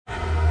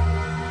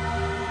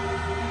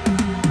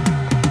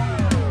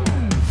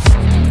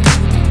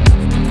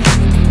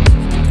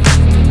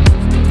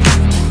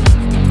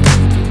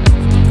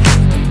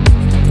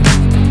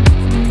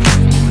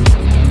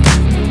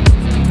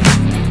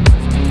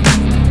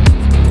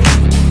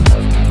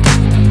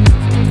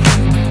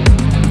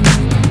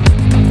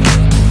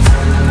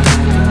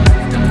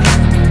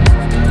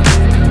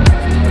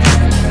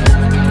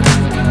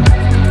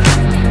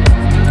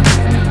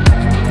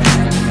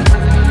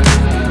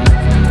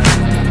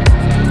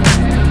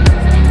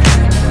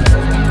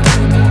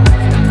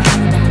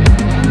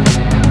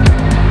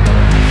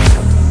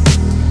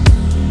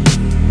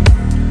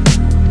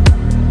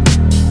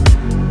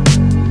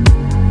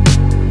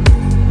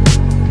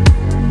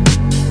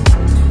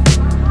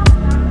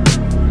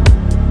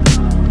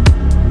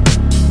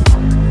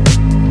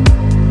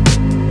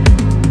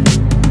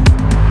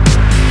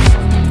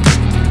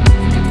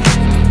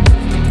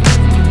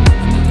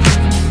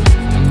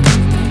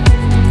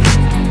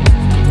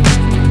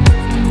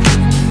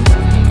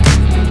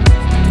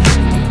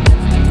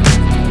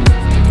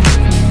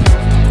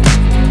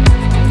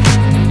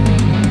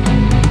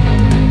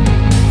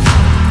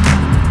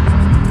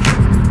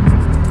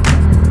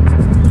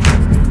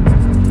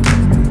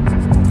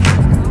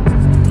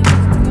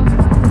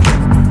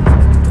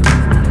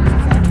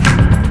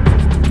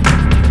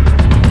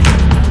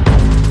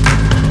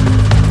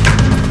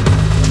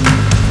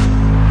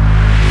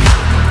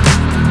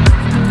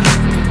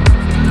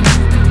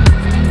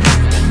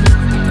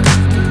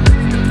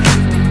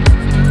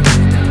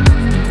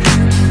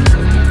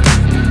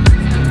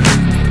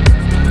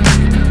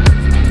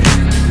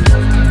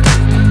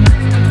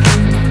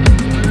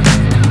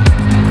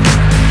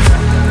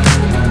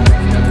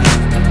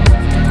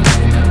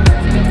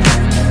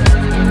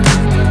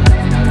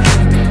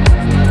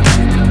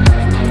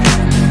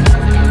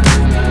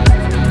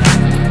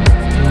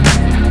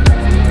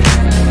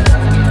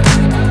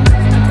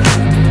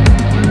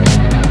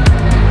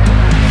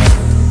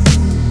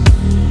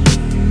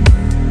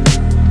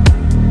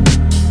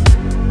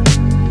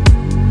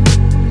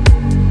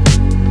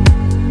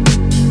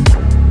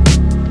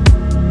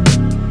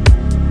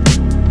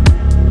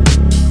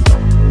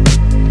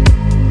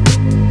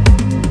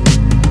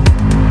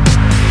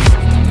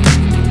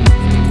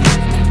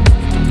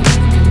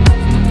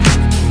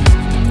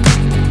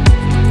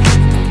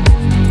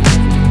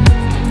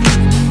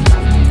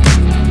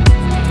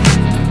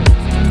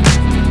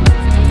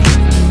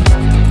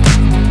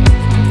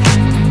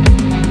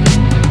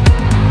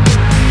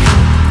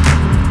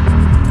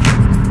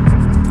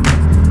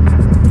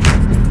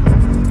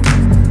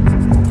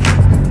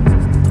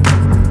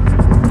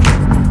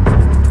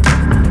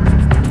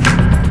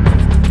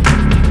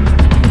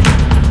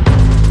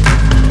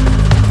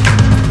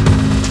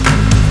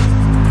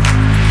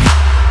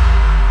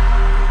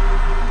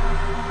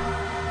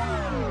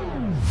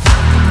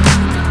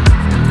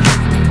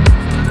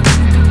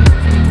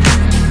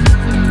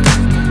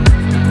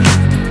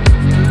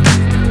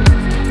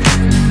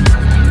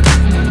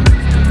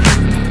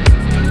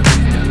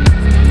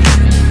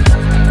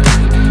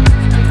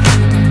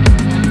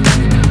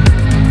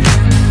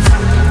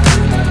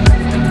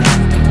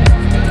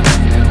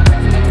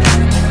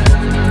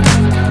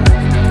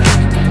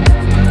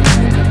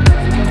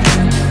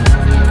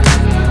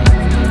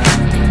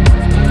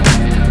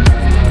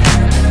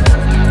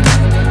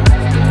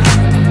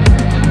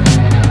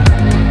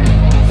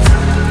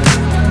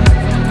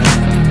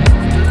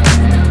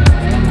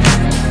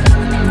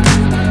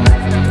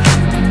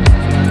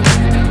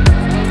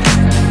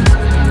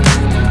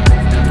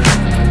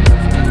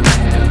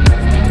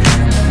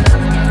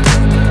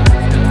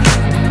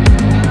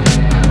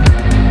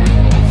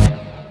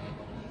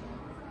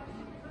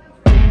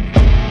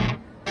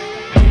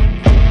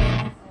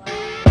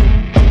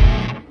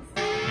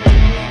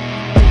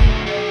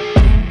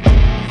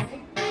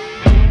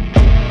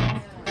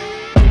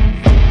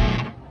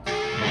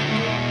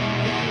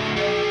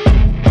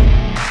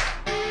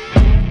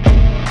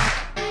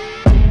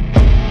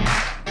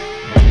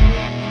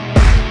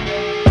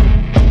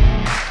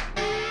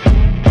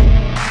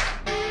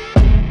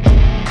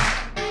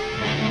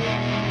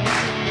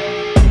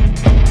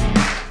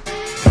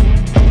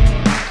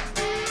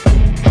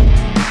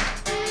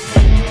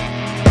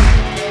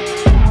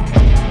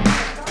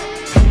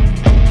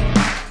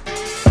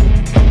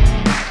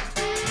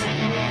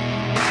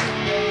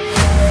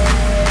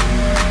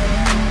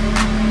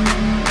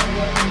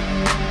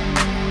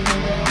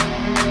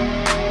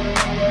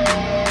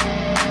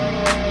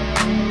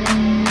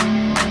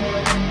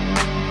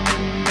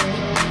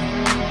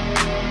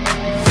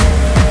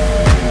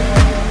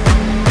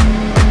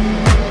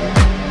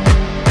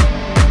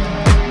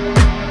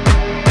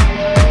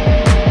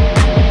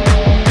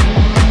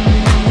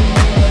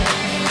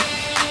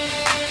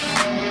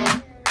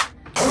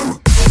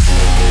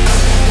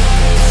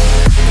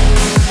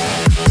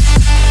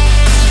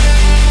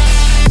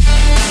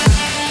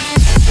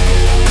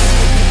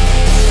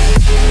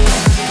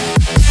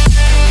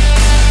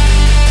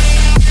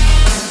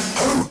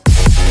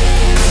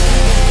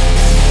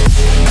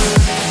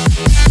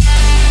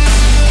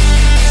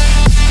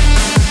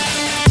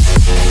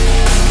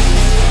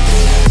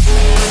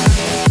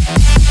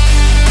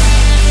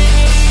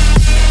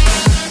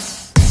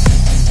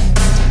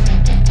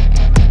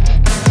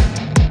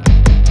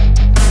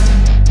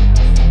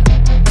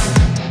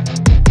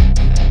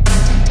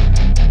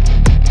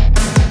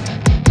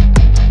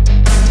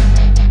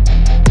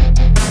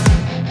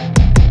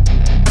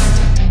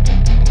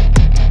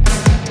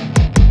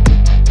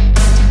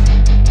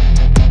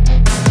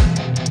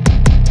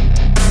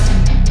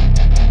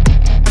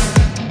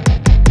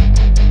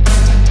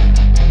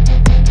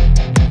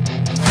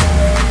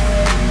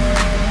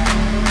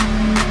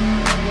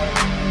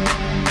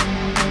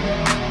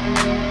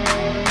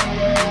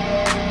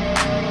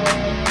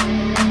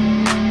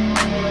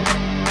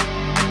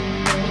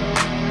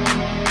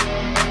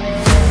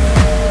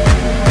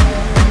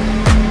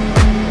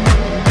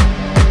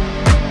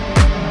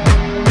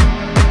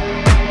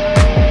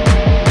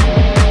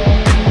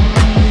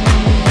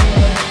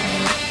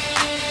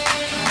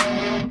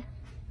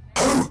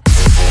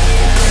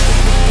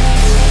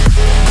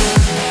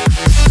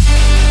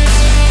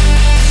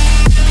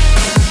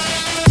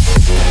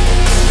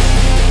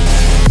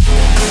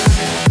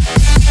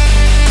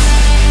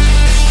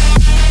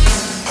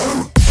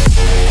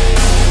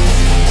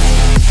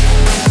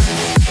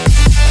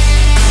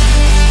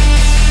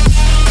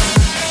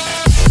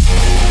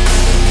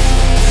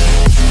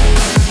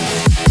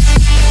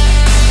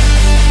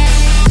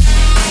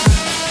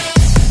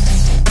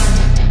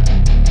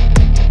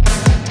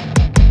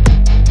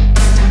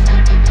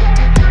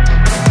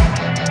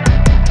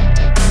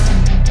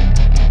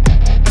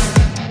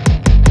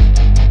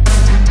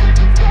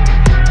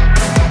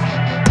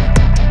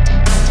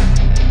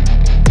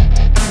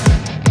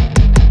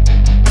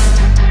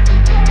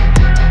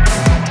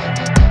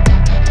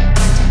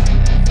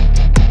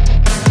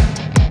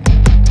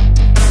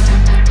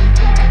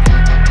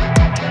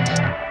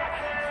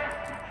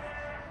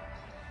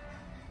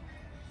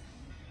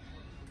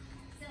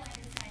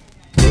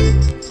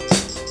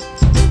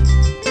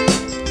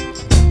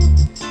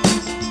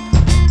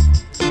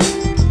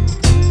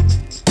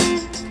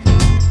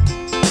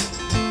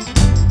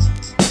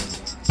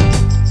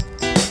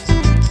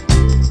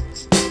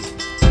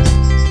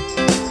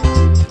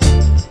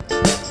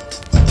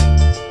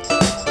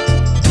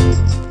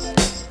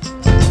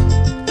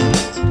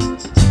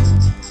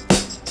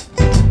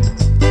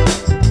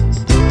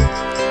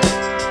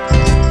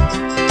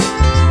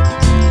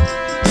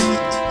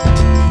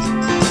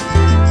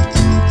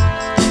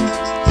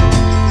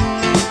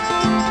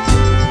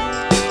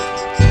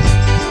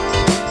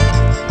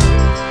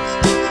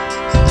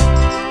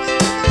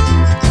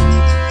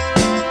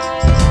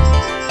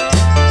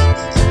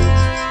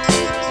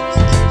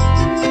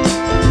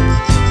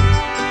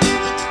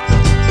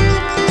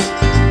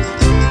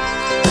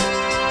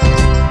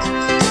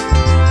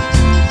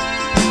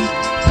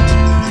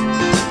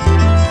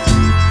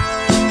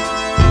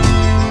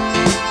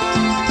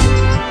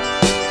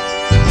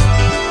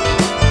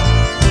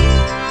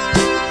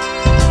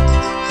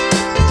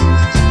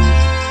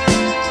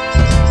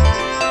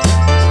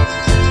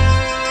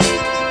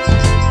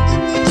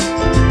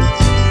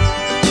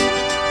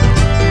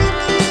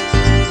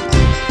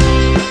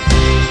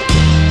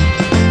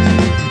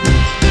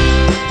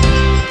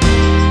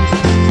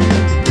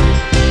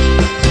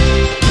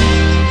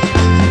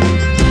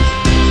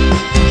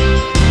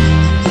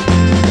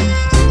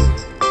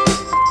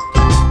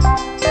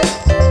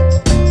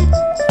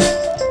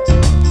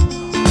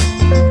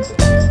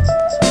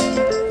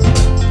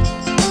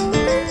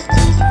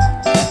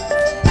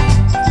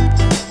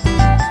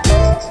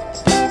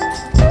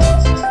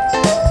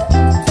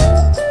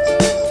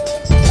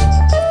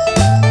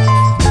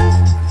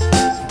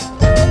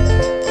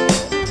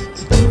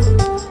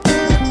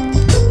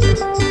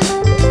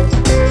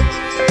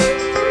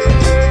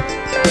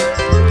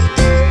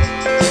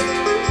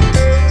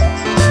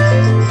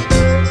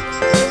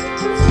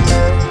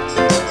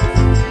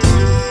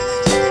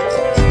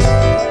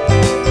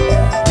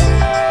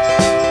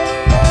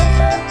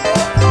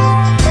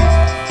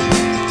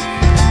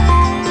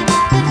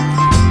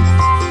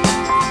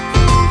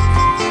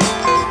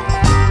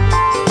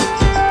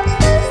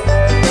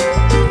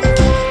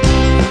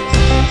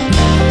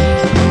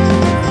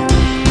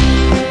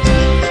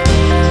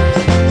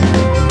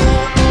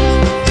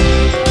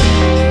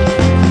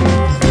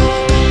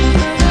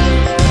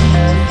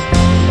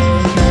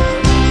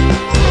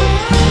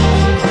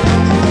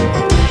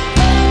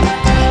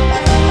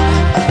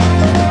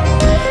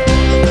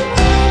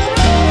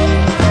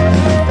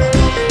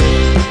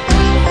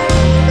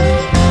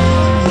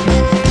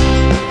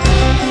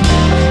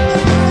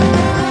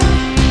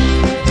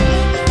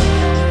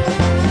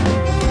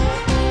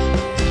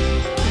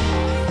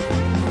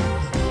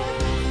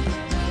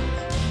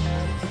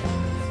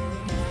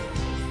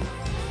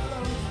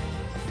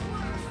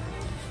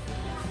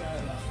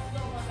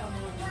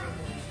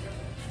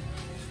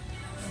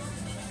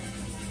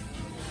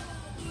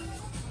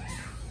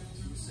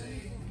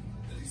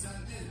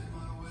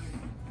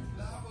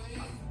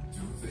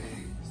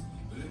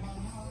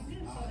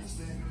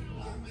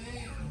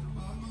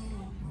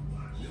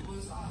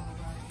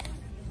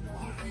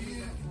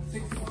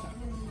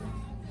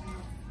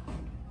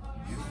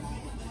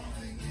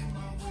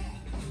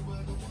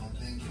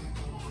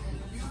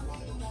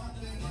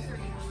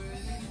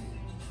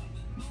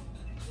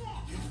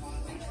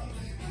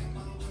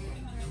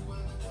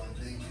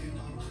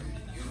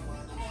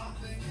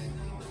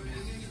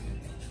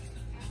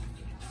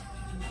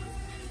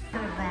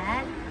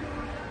Bad.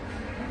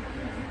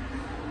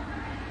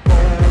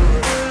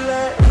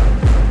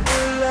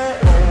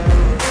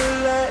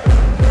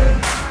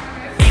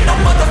 Ain't no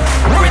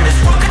motherfucker in this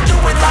world could do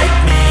it like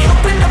me.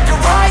 Open up your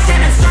eyes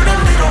and insert a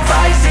little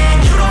rising.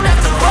 You don't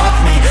have to love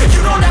me,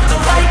 you don't have to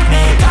like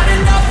me. Got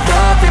enough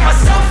love in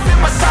myself, in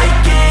my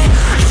psyche.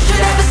 You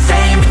should have the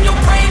same in your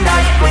brain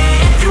nightly.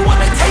 If you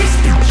wanna taste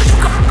me, you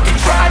can fucking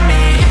try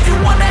me. If you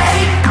wanna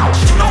hate,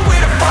 you know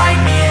where to find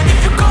me. And if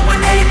you go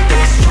and hate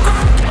this, you can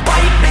fucking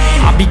bite me.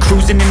 I'll be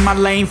cruising in my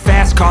lane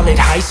fast, call it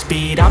high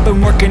speed. I've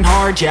been working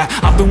hard, yeah,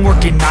 I've been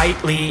working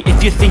nightly.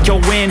 If you think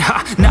you'll win,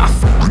 ha, nah,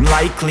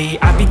 likely.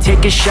 I be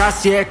taking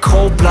shots, yeah,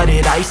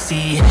 cold-blooded,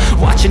 icy.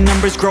 Watching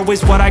numbers grow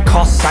is what I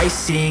call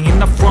sightseeing. In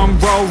the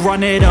front row,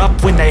 run it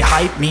up when they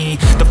hype me.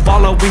 The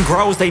following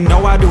grows, they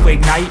know how to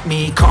ignite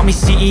me. Call me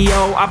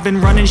CEO, I've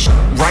been running shit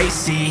right,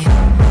 see.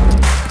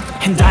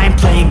 And I ain't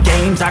playing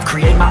games, I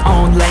create my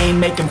own lane.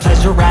 Making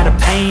pleasure out of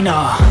pain,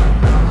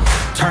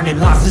 turning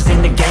losses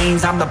into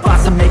gains. I'm the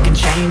boss, I'm making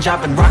change.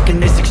 I've been rocking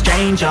this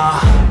exchange,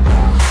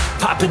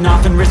 popping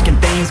off and risking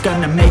things.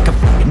 Gonna make a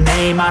f***ing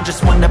name. I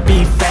just wanna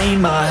be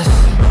famous,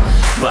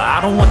 but I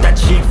don't want that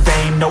cheap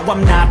fame. No,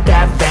 I'm not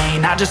that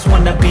vain. I just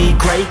wanna be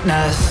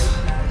greatness.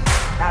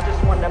 I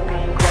just wanna be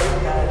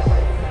greatness.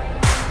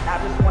 I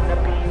just wanna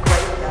be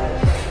greatness.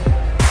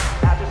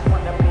 I just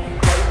wanna be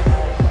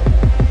greatness.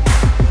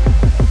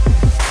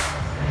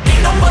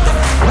 Ain't no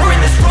motherfucker in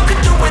this world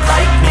could do it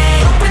like me.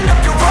 Open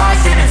up your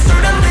eyes and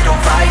insert a little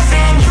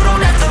rising. You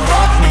don't have to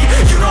love me,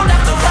 you don't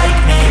have to like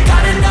me.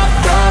 Got enough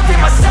love in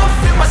myself,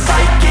 in my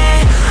psyche.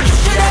 You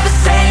should have the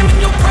same in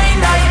your brain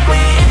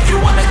nightly. If you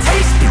wanna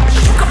taste me,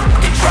 you can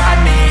fucking try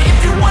me. If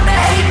you wanna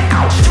hate,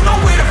 you know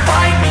where to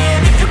find me.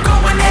 And if you go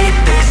and hate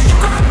this, you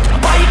can fucking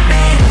bite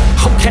me.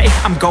 Okay,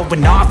 I'm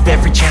going off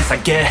every chance I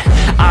get.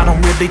 I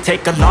don't really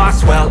take a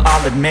loss, well,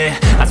 I'll admit.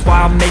 That's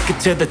why I'll make it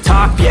to the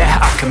top, yeah,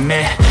 I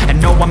commit.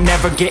 And no, I'm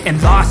never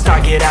getting lost, I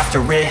get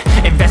after it.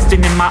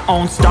 Investing in my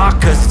own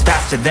stock, cause it's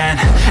faster than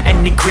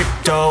any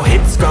crypto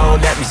hits go,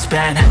 let me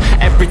spend.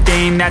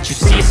 Everything that you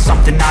see is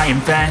something I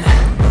invent,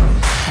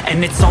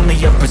 and it's only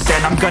a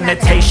percent. I'm gonna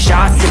take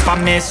shots. If I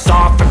miss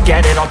all,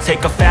 forget it. I'll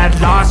take a fat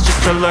loss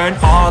just to learn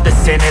all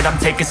that's in it. I'm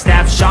taking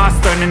snapshots,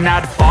 learning how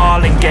to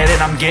fall and get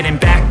it. I'm getting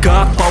back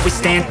up, always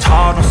stand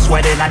tall, don't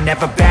sweat it. I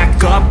never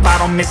back up, I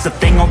don't miss a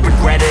thing or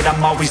regret it.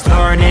 I'm always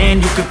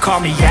learning, you could call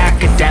me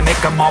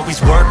academic. I'm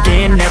always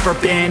working, never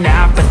been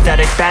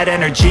apathetic. Bad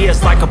energy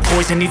is like a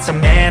poison, needs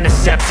some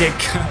antiseptic.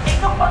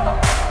 Ain't no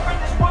motherfucker in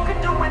this world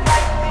could do it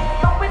like me.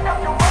 Open up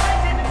your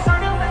eyes and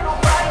insert a little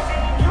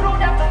rising. You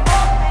don't have to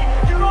love me,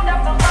 you don't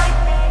have to like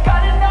me.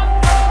 Got enough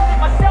love in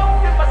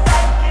myself, in my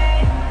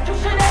psyche. You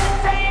should have the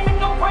same in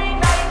your brain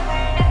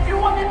nightly. If you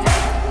wanna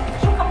taste me,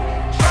 you can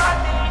try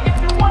me. If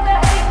you wanna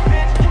hate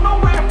this, you know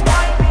where to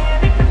find me.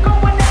 And if you go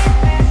and hate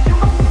this, you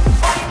can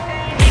fight me.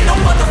 Ain't no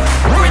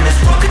motherfucker in this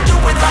world could do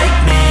it like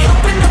me.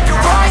 Open up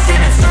your eyes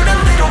and insert a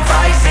little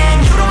rising.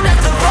 You don't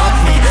have to love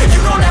me,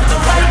 you don't have to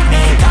like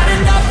me. Got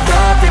enough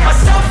love in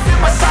myself, in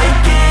my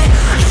psyche.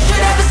 You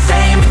should have the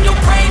same in your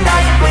brain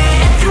nightly.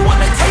 If you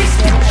wanna taste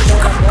me, you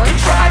can fucking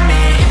try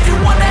me. If you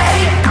wanna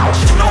hate,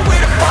 you know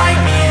where to find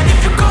me. And if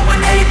you go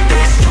and hate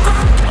this, you can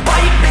fucking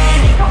bite me.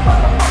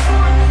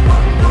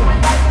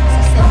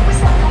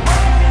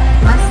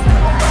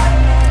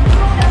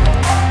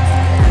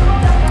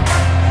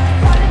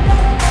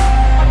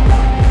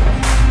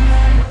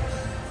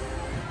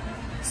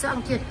 So,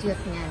 ang cute-cute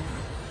niya.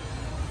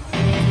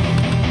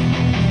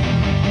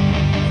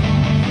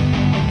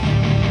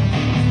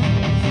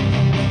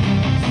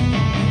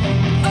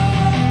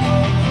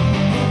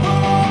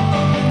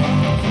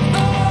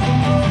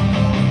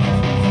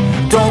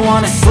 Don't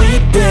wanna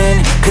sleep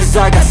in, cause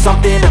I got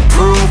something to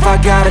prove. I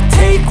gotta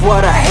take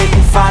what I hate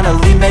and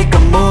finally make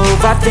a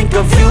move. I think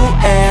of you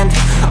and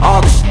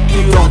all the shit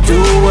you don't do.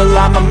 Well,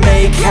 I'ma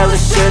make hella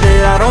sure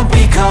that I don't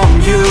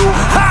become you.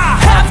 I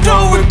have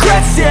no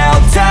regrets, yeah,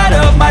 I'll tie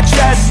up my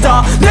chest.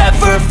 I'll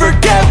never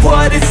forget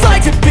what it's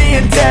like to be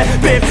in debt.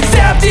 Been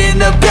stabbed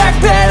in the back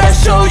bed, I'll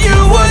show you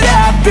what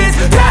happens.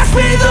 Pass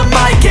me the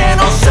mic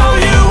and I'll show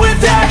you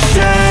with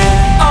action.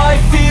 I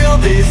feel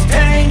this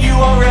pain, you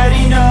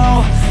already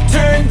know.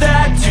 Turn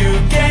that to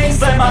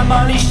gains, let my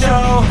money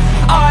show.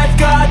 I've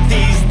got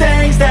these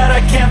things that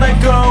I can't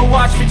let go.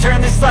 Watch me turn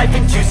this life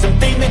into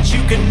something that you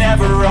can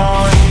never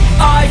own.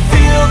 I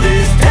feel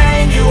this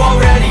pain, you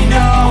already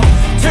know.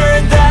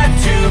 Turn that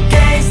to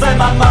gains, let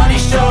my money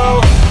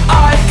show.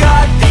 I've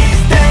got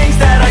these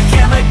things that I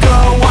can't let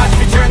go. Watch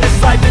me turn this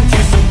life into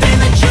something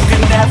that you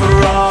can never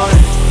own.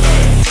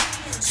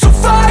 So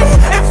fight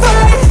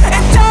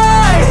and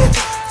die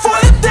for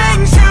the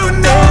things you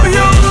know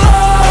you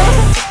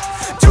love.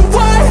 Do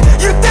what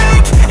you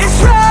think is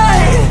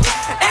right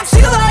and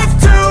see life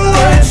through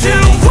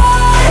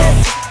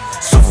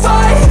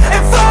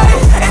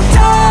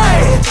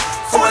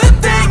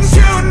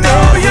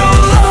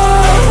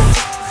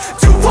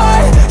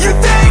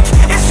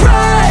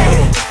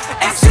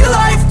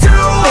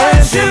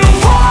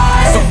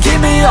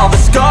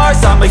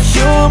scars, I'm a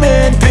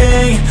human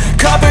being.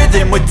 Cover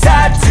them with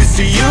tattoos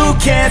so you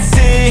can't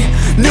see.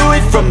 Knew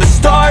it from the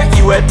start,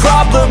 you had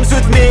problems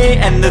with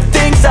me and the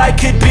things I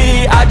could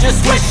be, I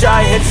just wish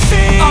I had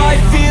seen. I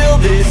feel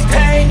this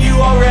pain, you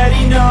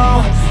already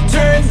know.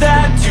 Turn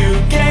that to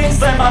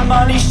gains, let my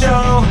money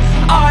show.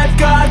 I've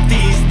got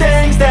these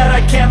things that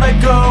I can't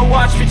let go.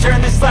 Watch me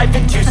turn this life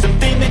into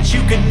something that you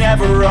could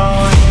never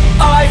own.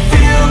 I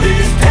feel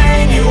this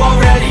pain, you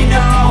already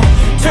know.